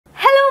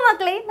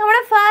മക്കളെ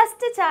നമ്മുടെ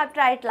first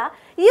chapter ആയിട്ടുള്ള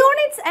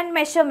യൂണിറ്റ്സ് ആൻഡ്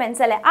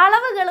മെഷർമെന്റ്സ് അല്ലേ,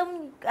 അളവുകളും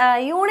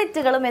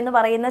യൂണിറ്റുകളും എന്ന്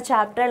പറയുന്ന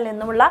ചാപ്റ്ററിൽ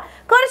നിന്നുമുള്ള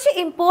കുറച്ച്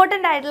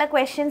ഇമ്പോർട്ടൻ്റ് ആയിട്ടുള്ള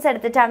ക്വസ്റ്റ്യൻസ്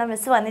എടുത്തിട്ടാണ്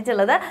മിസ്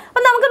വന്നിട്ടുള്ളത്.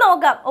 അപ്പം നമുക്ക്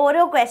നോക്കാം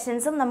ഓരോ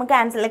ക്വസ്റ്റ്യൻസും നമുക്ക്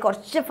ആൻസർ ചെയ്യാം.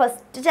 കുറച്ച്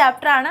ഫസ്റ്റ്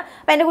ചാപ്റ്റർ ആണ്,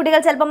 അപ്പം എൻ്റെ കുട്ടികൾ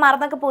ചിലപ്പോൾ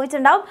മറന്നൊക്കെ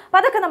പോയിട്ടുണ്ടാവും. അപ്പം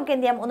അതൊക്കെ നമുക്ക്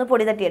എന്ത് ചെയ്യാം, ഒന്ന്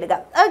പൊടി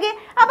തട്ടിയെടുക്കാം. ഓക്കെ,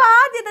 അപ്പോൾ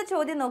ആദ്യത്തെ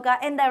ചോദ്യം നോക്കാം.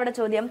 എന്താ ഇവിടെ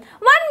ചോദ്യം?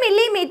 1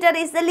 millimeter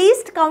is the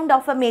least count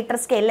of A metre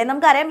scale.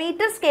 നമുക്കറിയാം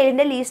മീറ്റർ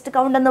സ്കെയിലിൻ്റെ ലീസ്റ്റ്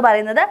കൗണ്ട് എന്ന്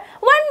പറയുന്നത്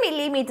 1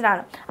 millimeter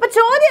ആണ്. അപ്പോൾ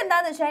ചോദ്യം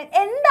എന്താണെന്ന് വെച്ചാൽ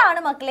എന്താണ്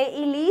മക്കളെ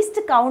ഈ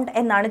ലീസ്റ്റ് കൗണ്ട്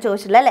എന്നാണ്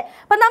ചോദിച്ചിട്ടുള്ളത് അല്ലേ.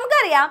 അപ്പം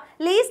നമുക്കറിയാം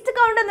ലീസ്റ്റ്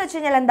കൗണ്ട് എന്ന് വെച്ച്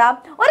കഴിഞ്ഞാൽ എന്താ,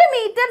 ഒരു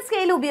മീറ്റർ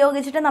സ്കെയിൽ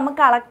ഉപയോഗിച്ചിട്ട്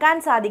നമുക്ക് അളക്കാൻ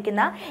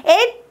സാധിക്കുന്ന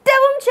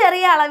ഏറ്റവും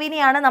ചെറിയ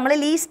അളവിനെയാണ് നമ്മൾ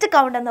ലീസ്റ്റ്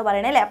കൗണ്ട് എന്ന്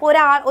പറയുന്നത് അല്ലേ. അപ്പോൾ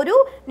ഒരു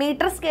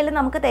മീറ്റർ സ്കെയിൽ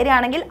നമുക്ക്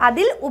തരികയാണെങ്കിൽ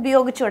അതിൽ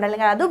ഉപയോഗിച്ചുകൊണ്ട്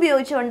അല്ലെങ്കിൽ അത്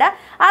ഉപയോഗിച്ചുകൊണ്ട്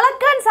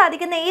അളക്കാൻ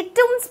സാധിക്കുന്ന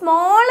ഏറ്റവും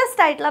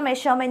സ്മോളസ്റ്റ് ആയിട്ടുള്ള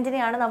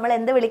മെഷർമെൻറ്റിനെയാണ് നമ്മൾ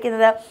എന്ത്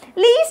വിളിക്കുന്നത്,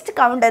 ലീസ്റ്റ്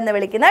കൗണ്ട് എന്ന്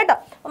വിളിക്കുന്നത് കേട്ടോ.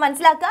 അപ്പോൾ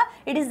മനസ്സിലാക്കുക,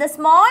 it is the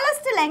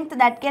smallest length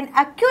that can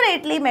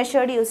accurately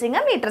measured using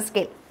A metre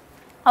scale.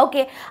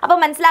 Okay, അപ്പോൾ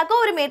മനസ്സിലാക്കുക,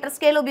 ഒരു മീറ്റർ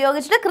സ്കെയിൽ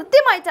ഉപയോഗിച്ചിട്ട്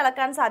കൃത്യമായിട്ട്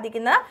അളക്കാൻ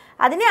സാധിക്കുന്ന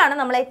അതിനെയാണ്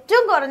നമ്മൾ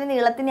ഏറ്റവും കുറഞ്ഞ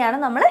നീളത്തിനെയാണ്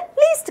നമ്മൾ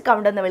ലീസ്റ്റ്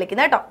കൗണ്ട് എന്ന്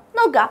വിളിക്കുന്നത് കേട്ടോ.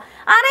 നോക്കുക,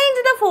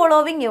 arrange the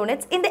following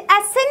units in the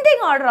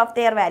ascending order of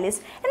their values.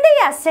 എന്താ ഈ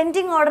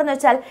അസെൻഡിങ് ഓർഡർ എന്ന്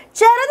വെച്ചാൽ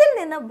ചെറുതിൽ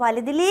നിന്ന്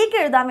വലുതിലേക്ക്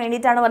എഴുതാൻ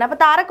വേണ്ടിയിട്ടാണ് പറഞ്ഞത്.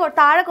 അപ്പോൾ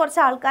താഴെ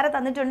കുറച്ച് ആൾക്കാരെ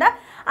തന്നിട്ടുണ്ട്,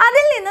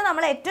 അതിൽ നിന്ന്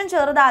നമ്മൾ ഏറ്റവും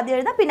ചെറുത് ആദ്യം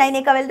എഴുതാം, പിന്നെ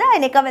അതിനേക്കാൾ വലുത്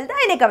അതിനേക്കാൾ വലുത്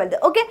അതിനേക്കാൾ വലുത്.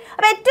 ഓക്കെ,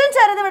 അപ്പോൾ ഏറ്റവും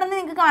ചെറുത് ഇവിടെ നിന്ന്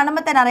നിങ്ങൾക്ക്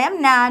കാണുമ്പോൾ തന്നെ അറിയാം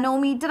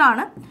നാനോമീറ്റർ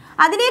ആണ്.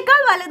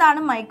 അതിനേക്കാൾ വലുതാണ്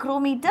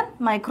മൈക്രോമീറ്റർ,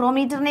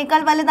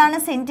 മൈക്രോമീറ്ററിനേക്കാൾ വലുതാണ്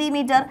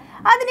സെൻറ്റിമീറ്റർ,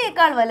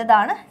 അതിനേക്കാൾ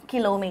വലുതാണ്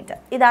കിലോമീറ്റർ.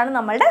 ഇതാണ്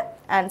നമ്മളുടെ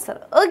ആൻസർ.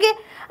 ഓക്കെ,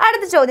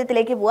 അടുത്ത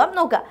ചോദ്യത്തിലേക്ക് പോവാം.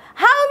 നോക്കുക,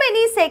 how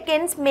many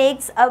seconds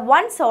makes A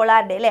 1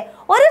 solar day അല്ലേ.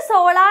 ഒരു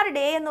സോളാർ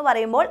ഡേ എന്ന്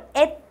പറയുമ്പോൾ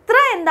എത്ര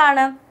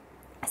എന്താണ്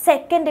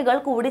സെക്കൻഡുകൾ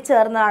കൂടി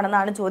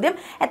ചേർന്നതാണെന്നാണ് ചോദ്യം.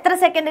 എത്ര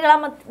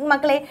സെക്കൻഡുകളാണ്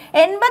മക്കളെ?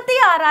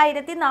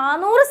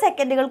 86,400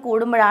 സെക്കൻഡുകൾ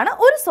കൂടുമ്പോഴാണ്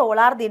ഒരു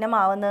സോളാർ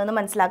ദിനമാവുന്നതെന്ന്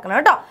മനസ്സിലാക്കണം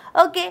കേട്ടോ.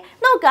 ഓക്കെ,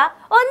 നോക്കുക,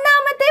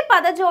 ഒന്നാമത്തെ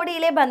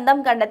പദജോടിയിലെ ബന്ധം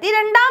കണ്ടെത്തി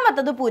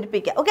രണ്ടാമത്തത്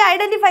പൂരിപ്പിക്കുക. ഓക്കെ,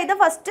 ഐഡന്റിഫൈ ദ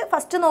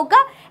ഫസ്റ്റ്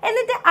നോക്കുക,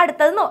 എന്നിട്ട്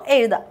അടുത്തത്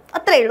എഴുതുക,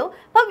 അത്രേ ഉള്ളൂ.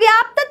 അപ്പോൾ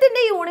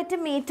വ്യാപ്തത്തിൻ്റെ യൂണിറ്റ്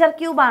മീറ്റർ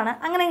ക്യൂബ് ആണ്.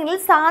 അങ്ങനെയെങ്കിൽ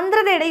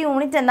സാന്ദ്രതയുടെ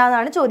യൂണിറ്റ്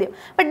എന്താണെന്നാണ് ചോദ്യം.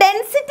 അപ്പോൾ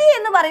ഡെൻസിറ്റി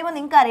എന്ന് പറയുമ്പോൾ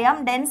നിങ്ങൾക്കറിയാം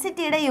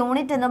ഡെൻസിറ്റിയുടെ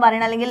യൂണിറ്റ് എന്ന്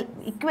പറയുന്നത് അല്ലെങ്കിൽ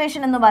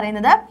ഇക്വേഷൻ എന്ന്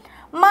പറയുന്നത്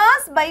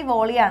മാസ് ബൈ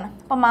വോളിയാണ്.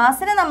 അപ്പോൾ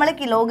മാസിനെ നമ്മൾ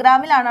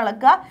കിലോഗ്രാമിലാണ്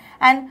അളക്കുക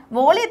ആൻഡ്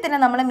വോളിയത്തിനെ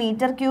നമ്മൾ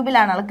മീറ്റർ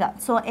ക്യൂബിലാണ് അളക്കുക.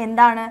 സോ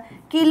എന്താണ്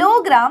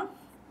kilogram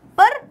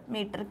per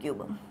metre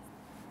cube,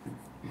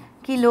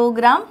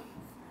 kilogram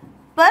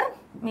per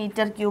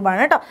metre ക്യൂബാണ്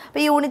കേട്ടോ.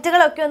 അപ്പോൾ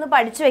യൂണിറ്റുകളൊക്കെ ഒന്ന്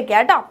പഠിച്ചു വെക്കുക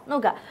കേട്ടോ.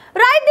 നോക്കുക,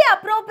 right the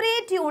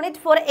appropriate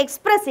unit four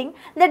expressing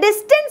the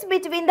distance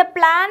between the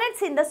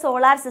planets in the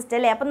solar system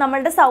അല്ലേ. അപ്പം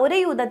നമ്മളുടെ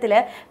സൗരയൂഥത്തിൽ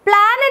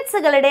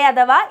പ്ലാനറ്റ്സുകളുടെ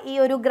അഥവാ ഈ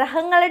ഒരു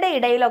ഗ്രഹങ്ങളുടെ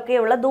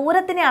ഇടയിലൊക്കെയുള്ള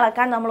ദൂരത്തിനെ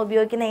അളക്കാൻ നമ്മൾ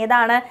ഉപയോഗിക്കുന്ന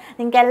ഏതാണ്,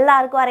 നിങ്ങൾക്ക്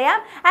എല്ലാവർക്കും അറിയാം,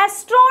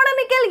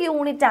 ആസ്ട്രോണമിക്കൽ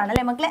യൂണിറ്റ് ആണ്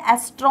അല്ലേ മക്കളെ.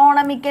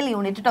 ആസ്ട്രോണമിക്കൽ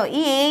യൂണിറ്റ് കേട്ടോ.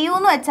 ഈ AU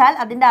എന്ന് വെച്ചാൽ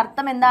അതിൻ്റെ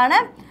അർത്ഥം എന്താണ്,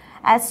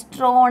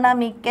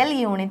 ആസ്ട്രോണമിക്കൽ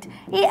യൂണിറ്റ്.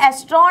 ഈ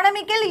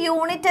ആസ്ട്രോണമിക്കൽ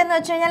യൂണിറ്റ് എന്ന്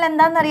വെച്ച് കഴിഞ്ഞാൽ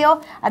എന്താണെന്നറിയോ,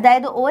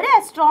 അതായത് ഒരു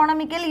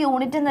ആസ്ട്രോണമിക്കൽ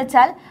യൂണിറ്റ് എന്ന്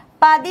വെച്ചാൽ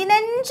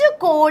 15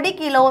 കോടി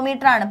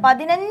കിലോമീറ്റർ ആണ്.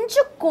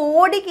 15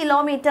 കോടി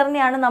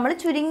കിലോമീറ്ററിനെയാണ് നമ്മൾ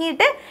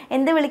ചുരുങ്ങിയിട്ട്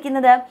എന്ത്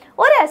വിളിക്കുന്നത്,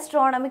 ഒരു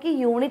ആസ്ട്രോണമിക്കൽ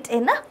യൂണിറ്റ്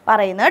എന്ന്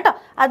പറയുന്നത് കേട്ടോ.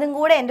 അതും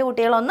കൂടെ എൻ്റെ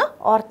കുട്ടികളൊന്ന്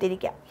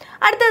ഓർത്തിരിക്കുക.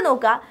 അടുത്തത്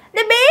നോക്കുക, the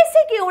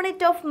basic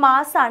unit of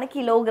mass ആണ്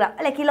കിലോഗ്രാം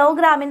അല്ലെ.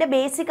 കിലോഗ്രാമിൻ്റെ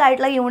ബേസിക്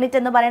ആയിട്ടുള്ള യൂണിറ്റ്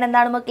എന്ന് പറയുന്നത്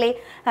എന്താണ് മക്കളെ,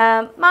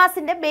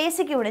 മാസിൻ്റെ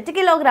ബേസിക് യൂണിറ്റ്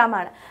കിലോഗ്രാം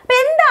ആണ്. അപ്പോൾ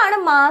എന്താണ്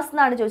മാസ്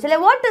എന്നാണ് ചോദിച്ചത് അല്ലെ.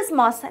 വാട്ട് ഇസ്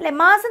മാസ് അല്ലെ.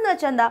 മാസ് എന്ന്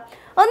വെച്ചാൽ എന്താ,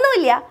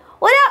 ഒന്നുമില്ല,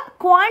 ഒരു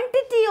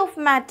ക്വാണ്ടിറ്റി ഓഫ്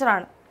മാറ്റർ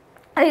ആണ്.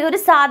 ഒരു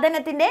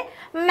സാധനത്തിൻ്റെ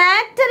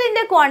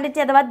മാറ്ററിൻ്റെ ക്വാണ്ടിറ്റി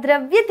അഥവാ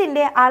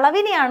ദ്രവ്യത്തിൻ്റെ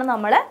അളവിനെയാണ്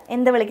നമ്മൾ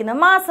എന്ത് വിളിക്കുന്നത്,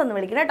 മാസ് എന്ന്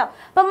വിളിക്കുന്നത് കേട്ടോ.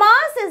 അപ്പോൾ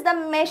mass is the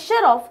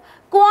measure of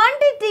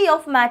quantity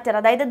of matter,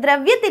 അതായത്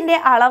ദ്രവ്യത്തിൻ്റെ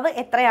അളവ്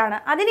എത്രയാണ്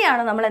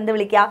അതിനെയാണ് നമ്മൾ എന്ത്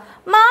വിളിക്കുക,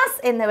 മാസ്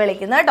എന്ന്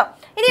വിളിക്കുന്നത് കേട്ടോ.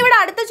 ഇനി ഇവിടെ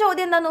അടുത്ത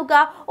ചോദ്യം എന്താ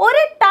നോക്കുക,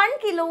 ഒരു ടൺ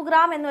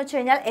കിലോഗ്രാം എന്ന് വെച്ച്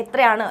കഴിഞ്ഞാൽ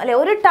എത്രയാണ് അല്ലെ.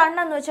 ഒരു ടൺ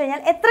എന്ന് വെച്ച്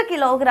കഴിഞ്ഞാൽ എത്ര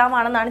കിലോഗ്രാം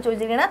ആണെന്നാണ്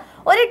ചോദിച്ചിരിക്കുന്നത്.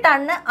 ഒരു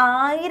ടണ്ണ്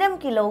 1000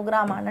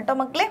 കിലോഗ്രാം ആണ് കേട്ടോ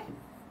മക്കളെ.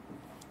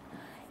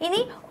 ഇനി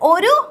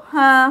ഒരു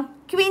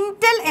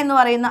ക്വിൻറ്റൽ എന്ന്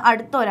പറയുന്ന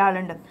അടുത്ത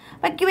ഒരാളുണ്ട്.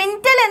 അപ്പം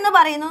ക്വിൻറ്റൽ എന്ന്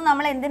പറയുന്നത്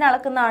നമ്മൾ എന്തിനെ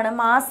അളക്കുന്നതാണ്,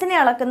 മാസിനെ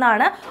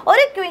അളക്കുന്നതാണ്.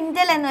 ഒരു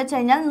ക്വിൻറ്റൽ എന്ന് വെച്ച്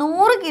കഴിഞ്ഞാൽ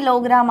 100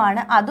 കിലോഗ്രാം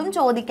ആണ്. അതും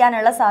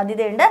ചോദിക്കാനുള്ള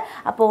സാധ്യതയുണ്ട്.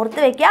 അപ്പോൾ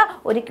ഓർത്ത് വയ്ക്കുക,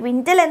 ഒരു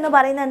ക്വിൻറ്റൽ എന്ന്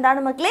പറയുന്നത്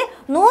എന്താണ് മക്കളെ,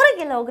 100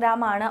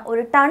 കിലോഗ്രാം ആണ്.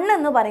 ഒരു ടൺ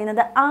എന്ന്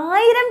പറയുന്നത്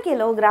 1000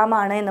 കിലോഗ്രാം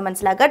ആണ് എന്ന്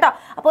മനസ്സിലാക്കുക കേട്ടോ.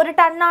 അപ്പോൾ ഒരു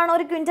ടണ്ണാണോ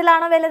ഒരു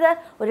ക്വിൻറ്റലാണോ വലുത്,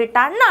 ഒരു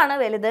ടണ്ണാണ്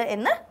വലുത്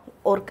എന്ന്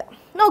ഓർക്കുക.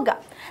 നോക്കുക,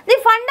 the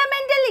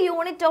fundamental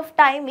unit of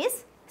time is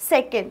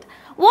second.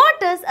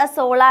 What is A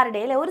solar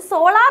day അല്ലെ. ഒരു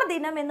സോളാർ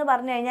ദിനം എന്ന്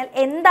പറഞ്ഞു കഴിഞ്ഞാൽ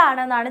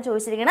എന്താണെന്നാണ്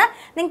ചോദിച്ചിരിക്കുന്നത്.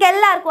 നിങ്ങൾക്ക്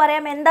എല്ലാവർക്കും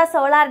അറിയാം എന്താ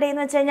സോളാർ ഡേ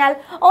എന്ന് വെച്ച് കഴിഞ്ഞാൽ,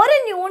 ഒരു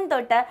ന്യൂൺ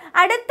തൊട്ട്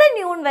അടുത്ത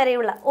ന്യൂൺ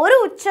വരെയുള്ള, ഒരു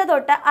ഉച്ച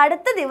തൊട്ട്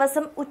അടുത്ത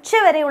ദിവസം ഉച്ച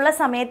വരെയുള്ള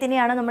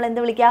സമയത്തിനെയാണ് നമ്മൾ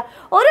എന്ത് വിളിക്കുക,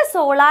 ഒരു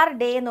സോളാർ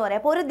ഡേ എന്ന്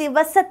പറയുക. അപ്പോൾ ഒരു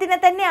ദിവസത്തിനെ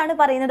തന്നെയാണ്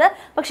പറയുന്നത്,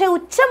 പക്ഷേ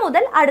ഉച്ച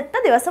മുതൽ അടുത്ത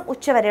ദിവസം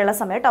ഉച്ച വരെയുള്ള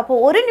സമയം കേട്ടോ. അപ്പോൾ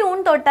ഒരു ന്യൂൺ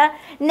തൊട്ട്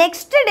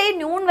നെക്സ്റ്റ് ഡേ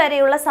ന്യൂൺ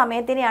വരെയുള്ള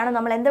സമയത്തിനെയാണ്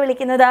നമ്മൾ എന്ത്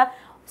വിളിക്കുന്നത്,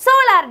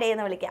 സോളാർ ഡേ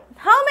എന്ന് വിളിക്കാം.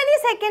 How many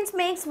seconds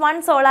makes 1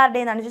 solar day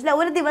എന്നാണ് ചോദിച്ചാൽ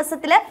ഒരു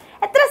ദിവസത്തിൽ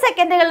എത്ര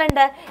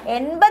സെക്കൻഡുകളുണ്ട്?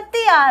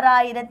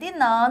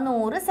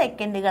 86,400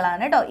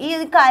 സെക്കൻഡുകളാണ് കേട്ടോ. ഈ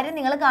കാര്യം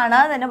നിങ്ങൾ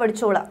കാണാതെ തന്നെ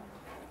പഠിച്ചോളാം.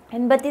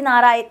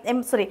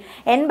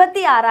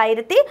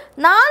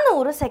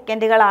 86,400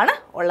 സെക്കൻഡുകളാണ്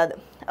ഉള്ളത്.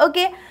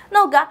 ഓക്കെ,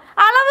 നോക്കുക,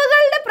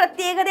 അളവുകളുടെ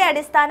പ്രത്യേകതയെ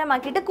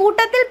അടിസ്ഥാനമാക്കിയിട്ട്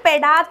കൂട്ടത്തിൽ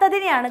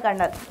പെടാത്തതിനെയാണ്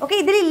കണ്ടത്. ഓക്കെ,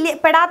 ഇതിൽ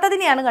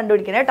പെടാത്തതിനെയാണ്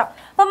കണ്ടുപിടിക്കുന്നത് കേട്ടോ.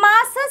 അപ്പോൾ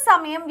മാസ,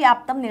 സമയം,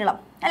 വ്യാപ്തം, നീളം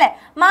അല്ലേ?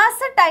 മാസ,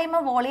 ടൈം,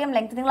 വോളിയം,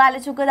 ലെങ്ത്. നിങ്ങൾ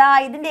ആലോചിക്കുക,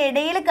 ഇതിൻ്റെ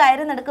ഇടയിൽ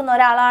കയറി നടക്കുന്ന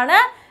ഒരാളാണ്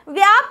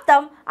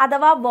വ്യാപ്തം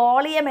അഥവാ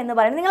വോളിയം എന്ന്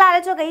പറയുന്നത്. നിങ്ങൾ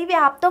ആലോചിക്കുക, ഈ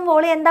വ്യാപ്തം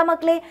വോളിയം എന്താ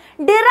മക്കളെ?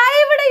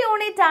 ഡിറൈവ്ഡ്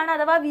യൂണിറ്റ് ആണ്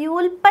അഥവാ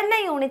വ്യുൽപ്പന്ന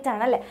യൂണിറ്റ്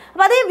ആണ് അല്ലേ?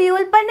 അപ്പോൾ അത്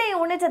വ്യുൽപ്പന്ന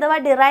യൂണിറ്റ് അഥവാ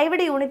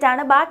ഡിറൈവ്ഡ് യൂണിറ്റ്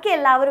ആണ്. ബാക്കി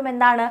എല്ലാവരും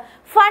എന്താണ്?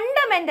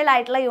 ഫണ്ടമെന്റൽ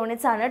ആയിട്ടുള്ള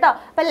യൂണിറ്റ്സ് ആണ് കേട്ടോ.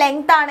 അപ്പോൾ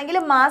ലെങ്ത്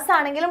ആണെങ്കിലും മാസം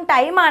ആണെങ്കിലും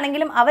ടൈം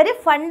ആണെങ്കിലും അവർ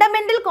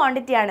ഫണ്ടമെന്റൽ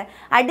ക്വാണ്ടിറ്റി ആണ്,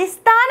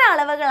 അടിസ്ഥാന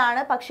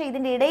അളവുകളാണ്. പക്ഷേ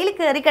ഇതിൻ്റെ ഇടയിൽ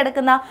കയറി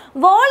കിടക്കുന്ന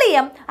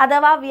വോളിയം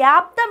അഥവാ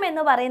വ്യാപ്തം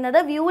എന്ന് പറയുന്നത്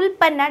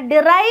വ്യുൽപ്പന്ന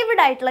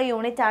ഡിറൈവ്ഡ് ആയിട്ടുള്ള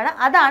യൂണിറ്റ് ആണ്.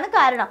 അതാണ്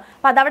കാരണം.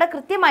 അപ്പോൾ അതവിടെ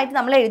കൃത്യമായിട്ട്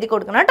നമ്മൾ എഴുതി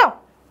കൊടുക്കണം കേട്ടോ.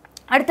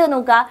 അടുത്ത്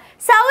നോക്കുക,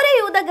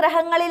 സൗരയൂഥ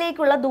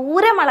ഗ്രഹങ്ങളിലേക്കുള്ള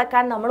ദൂരം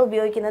അളക്കാൻ നമ്മൾ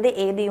ഉപയോഗിക്കുന്നത്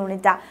ഏത്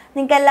യൂണിറ്റാണ്?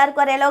 നിങ്ങൾക്ക്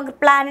എല്ലാവർക്കും അറിയാലോ,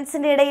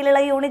 പ്ലാനറ്റ്സിൻ്റെ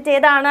ഇടയിലുള്ള യൂണിറ്റ്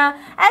ഏതാണ്?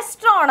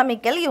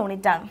 ആസ്ട്രോണമിക്കൽ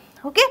യൂണിറ്റ് ആണ്.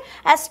 ഓക്കെ,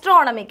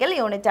 ആസ്ട്രോണമിക്കൽ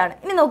യൂണിറ്റ് ആണ്.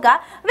 ഇനി നോക്കുക,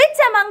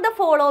 which among the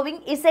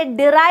following is A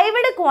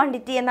derived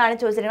quantity എന്നാണ്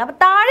ചോദിച്ചിരിക്കുന്നത്. അപ്പോൾ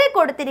താഴെ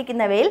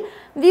കൊടുത്തിരിക്കുന്നവയിൽ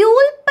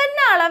വ്യുൽപ്പന്ന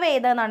അളവ്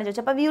ഏതെന്നാണ്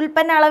ചോദിച്ചത്. അപ്പോൾ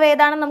വ്യുൽപ്പന്ന അളവ്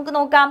ഏതാണെന്ന് നമുക്ക്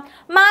നോക്കാം.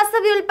 മാസ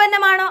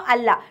വ്യുൽപ്പന്നമാണോ?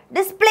 അല്ല.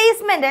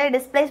 ഡിസ്പ്ലേസ്മെന്റ്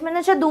എന്ന്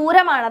വെച്ചാൽ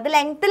ദൂരമാണ്, അത്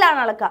ലെങ്ത്തിലാണ്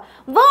അളക്കുക.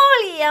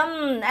 വോളിയം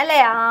അല്ലേ?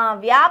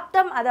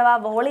 വ്യാപ്തം അഥവാ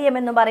വോളിയം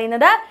എന്ന്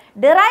പറയുന്നത്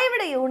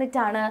ഡിറൈവ്ഡ് യൂണിറ്റ്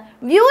ആണ്,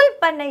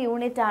 വ്യുൽപ്പന്ന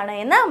യൂണിറ്റ് ആണ്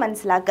എന്ന്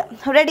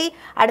മനസ്സിലാക്കുക. റെഡി?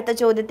 അടുത്ത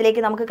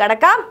ചോദ്യത്തിലേക്ക് നമുക്ക്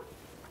കടക്കാം.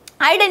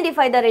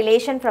 Identify the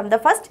relation from the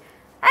first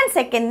and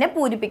സെക്കൻഡിനെ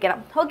പൂരിപ്പിക്കണം.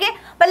 Okay,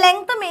 അപ്പോൾ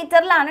ലെങ്ത്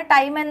മീറ്ററിലാണ്,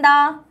 ടൈം എന്താ?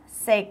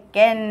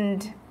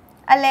 സെക്കൻഡ്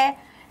അല്ലേ?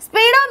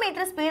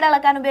 സ്പീഡോമീറ്റർ സ്പീഡ്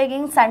അളക്കാൻ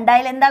ഉപയോഗിക്കും.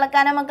 സൺഡയൽ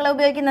എന്തളക്കാനാണ് മക്കളെ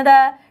ഉപയോഗിക്കുന്നത്?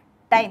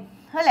 ടൈം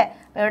അല്ലേ?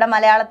 അപ്പോൾ ഇവിടെ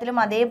മലയാളത്തിലും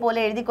അതേപോലെ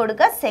എഴുതി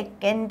കൊടുക്കുക.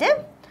 സെക്കൻഡ്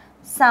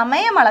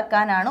സമയം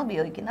അളക്കാനാണ്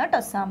ഉപയോഗിക്കുന്നത്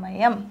കേട്ടോ.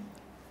 സമയം.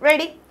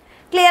 റെഡി?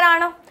 ക്ലിയർ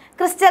ആണോ?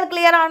 ക്രിസ്റ്റൽ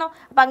ക്ലിയർ ആണോ?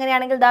 അപ്പോൾ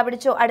അങ്ങനെയാണെങ്കിൽ ദാ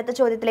പിടിച്ചോ, അടുത്ത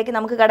ചോദ്യത്തിലേക്ക്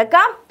നമുക്ക്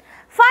കടക്കാം.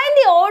 Find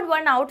the odd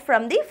one out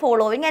from the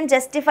following and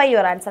justify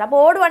your answer. അപ്പോൾ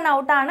odd one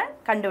out ആണ്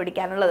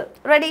കണ്ടുപിടിക്കാനുള്ളത്.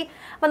 റെഡി?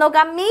 അപ്പോൾ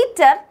നോക്കാം,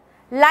 metre,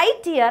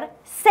 light year,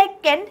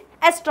 second,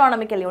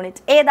 astronomical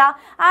unit ഏതാ?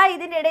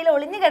 ഇതിൻ്റെ ഇടയിൽ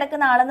ഒളിഞ്ഞു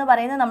കിടക്കുന്ന ആളെന്ന്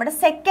പറയുന്നത് നമ്മുടെ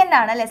സെക്കൻഡ്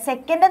ആണ് അല്ലേ?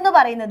 സെക്കൻഡ് എന്ന്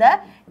പറയുന്നത്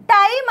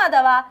ടൈം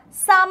അഥവാ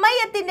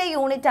സമയത്തിൻ്റെ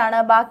യൂണിറ്റ് ആണ്.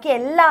 ബാക്കി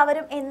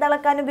എല്ലാവരും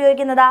എന്തളക്കാൻ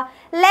ഉപയോഗിക്കുന്നതാ?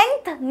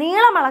 ലെങ്ത്,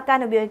 നീളം അളക്കാൻ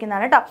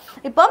ഉപയോഗിക്കുന്നതാണ് കേട്ടോ.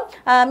 ഇപ്പം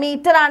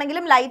മീറ്റർ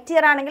ആണെങ്കിലും ലൈറ്റ്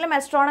ഇയർ ആണെങ്കിലും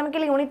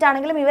ആസ്ട്രോണമിക്കൽ യൂണിറ്റ്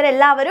ആണെങ്കിലും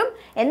ഇവരെല്ലാവരും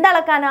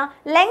എന്തളക്കാനാ?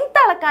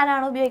 ലെങ്ത്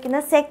അളക്കാനാണ്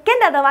ഉപയോഗിക്കുന്നത്.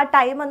 സെക്കൻഡ് അഥവാ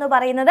ടൈം എന്ന്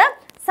പറയുന്നത്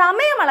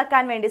സമയം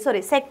അളക്കാൻ വേണ്ടി,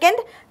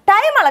 സെക്കൻഡ്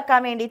ടൈം അളക്കാൻ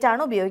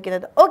വേണ്ടിയിട്ടാണ്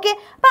ഉപയോഗിക്കുന്നത്. ഓക്കെ,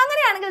 അപ്പം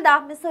അങ്ങനെയാണെങ്കിൽ ദാ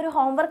മിസ് ഒരു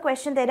ഹോംവർക്ക്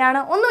ക്വസ്റ്റ്യൻ തരാണ്.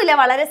 ഒന്നുമില്ല,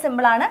 വളരെ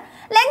സിമ്പിളാണ്.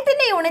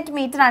 ലെങ്ത്തിൻ്റെ യൂണിറ്റ്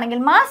മീറ്റർ ആണെങ്കിൽ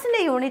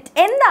മാസിൻ്റെ യൂണിറ്റ്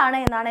എന്താണ്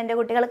എന്നാണ് എൻ്റെ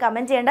കുട്ടികൾ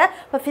കമൻറ്റ് ചെയ്യേണ്ടത്.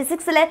 അപ്പോൾ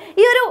ഫിസിക്സിലെ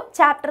ഈ ഒരു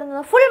ചാപ്റ്ററിൽ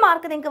നിന്ന് ഫുൾ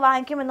മാർക്ക് നിങ്ങൾക്ക്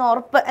വാങ്ങിക്കുമെന്ന്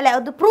ഉറപ്പ് അല്ലെ?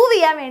 അത് പ്രൂവ്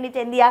ചെയ്യാൻ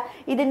വേണ്ടിയിട്ട് എന്ത് ചെയ്യുക?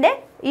 ഇതിൻ്റെ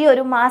ഈ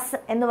ഒരു മാസ്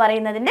എന്ന്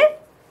പറയുന്നതിൻ്റെ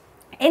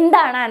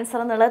എന്താണ് ആൻസർ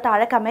എന്നുള്ളത്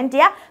താഴെ കമൻറ്റ്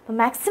ചെയ്യുക. അപ്പോൾ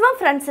മാക്സിമം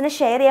ഫ്രണ്ട്സിന്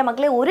ഷെയർ ചെയ്യുക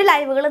മക്കളെ. ഒരു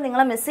ലൈവുകൾ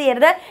നിങ്ങൾ മിസ്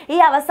ചെയ്യരുത്. ഈ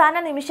അവസാന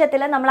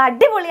നിമിഷത്തിൽ നമ്മൾ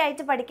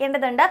അടിപൊളിയായിട്ട്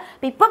പഠിക്കേണ്ടതുണ്ട്.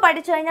 അപ്പോൾ ഇപ്പോൾ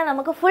പഠിച്ചു കഴിഞ്ഞാൽ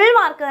നമുക്ക് ഫുൾ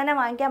മാർക്ക് തന്നെ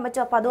വാങ്ങിക്കാൻ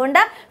പറ്റും. അപ്പോൾ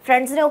അതുകൊണ്ട്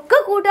ഫ്രണ്ട്സിനെ ഒക്കെ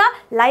കൂട്ടുക,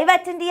 ലൈവ്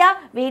അറ്റൻഡ്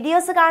ചെയ്യുക,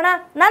 വീഡിയോസ് കാണുക,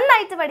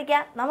 നന്നായിട്ട്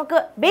പഠിക്കുക. നമുക്ക്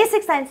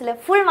ബേസിക് സയൻസിൽ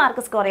ഫുൾ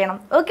മാർക്ക് സ്കോർ ചെയ്യണം.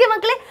 ഓക്കെ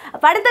മക്കളെ,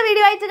 അപ്പോൾ അടുത്ത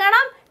വീഡിയോ ആയിട്ട്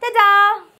കാണാം. ടാറ്റാ.